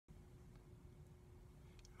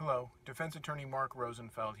Hello, defense attorney Mark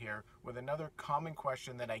Rosenfeld here with another common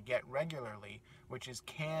question that I get regularly, which is,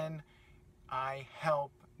 can I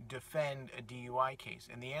help defend a DUI case?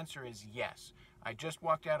 And the answer is yes. I just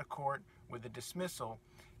walked out of court with a dismissal,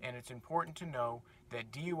 and it's important to know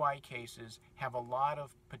that DUI cases have a lot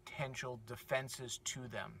of potential defenses to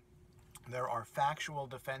them. There are factual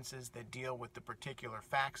defenses that deal with the particular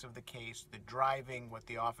facts of the case, the driving, what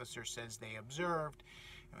the officer says they observed,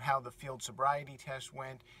 how the field sobriety test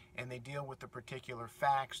went, and they deal with the particular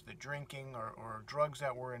facts, the drinking or drugs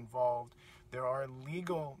that were involved. There are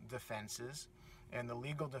legal defenses, and the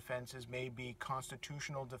legal defenses may be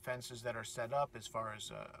constitutional defenses that are set up as far as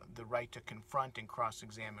the right to confront and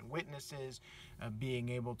cross-examine witnesses, being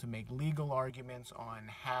able to make legal arguments on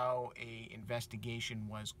how an investigation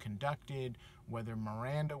was conducted, whether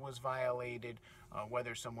Miranda was violated,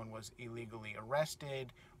 whether someone was illegally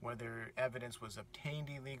arrested, whether evidence was obtained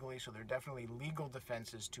illegally. So there are definitely legal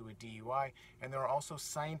defenses to a DUI, and there are also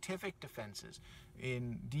scientific defenses.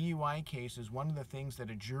 In DUI cases, one of the things that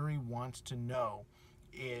a jury wants to know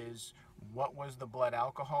is what was the blood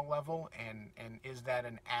alcohol level, and is that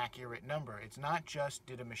an accurate number? It's not just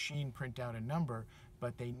did a machine print out a number,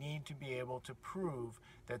 but they need to be able to prove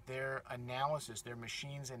that their analysis, their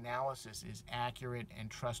machine's analysis, is accurate and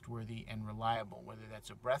trustworthy and reliable. Whether that's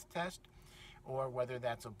a breath test or whether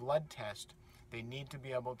that's a blood test, they need to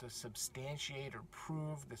be able to substantiate or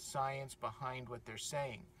prove the science behind what they're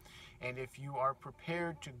saying. And if you are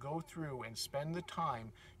prepared to go through and spend the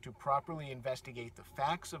time to properly investigate the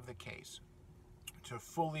facts of the case, to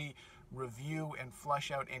fully review and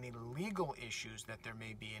flush out any legal issues that there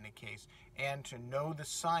may be in a case, and to know the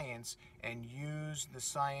science and use the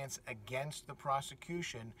science against the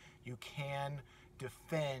prosecution, you can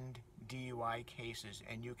defend DUI cases,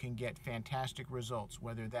 and you can get fantastic results,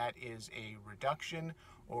 whether that is a reduction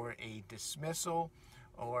or a dismissal,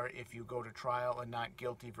 or if you go to trial, a not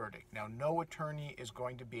guilty verdict. Now, no attorney is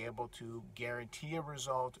going to be able to guarantee a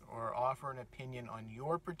result or offer an opinion on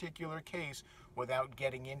your particular case without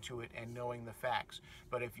getting into it and knowing the facts.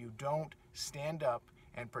 But if you don't stand up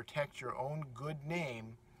and protect your own good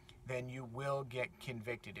name, then you will get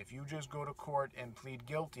convicted. If you just go to court and plead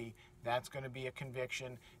guilty, that's going to be a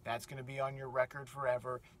conviction. That's going to be on your record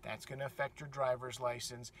forever. That's going to affect your driver's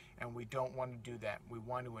license, and we don't want to do that. We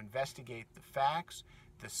want to investigate the facts,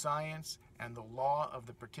 the science, and the law of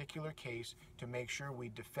the particular case to make sure we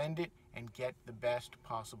defend it and get the best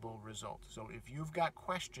possible result. So if you've got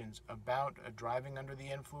questions about a driving under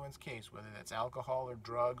the influence case, whether that's alcohol or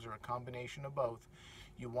drugs or a combination of both,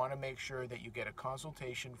 you want to make sure that you get a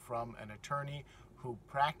consultation from an attorney who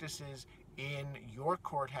practices in your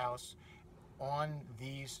courthouse on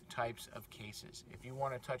these types of cases. If you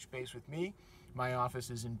want to touch base with me, my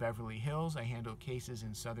office is in Beverly Hills. I handle cases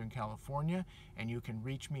in Southern California, and you can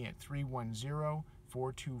reach me at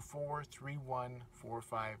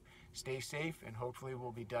 310-424-3145. Stay safe, and hopefully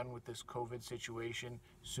we'll be done with this COVID situation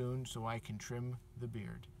soon so I can trim the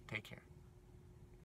beard. Take care.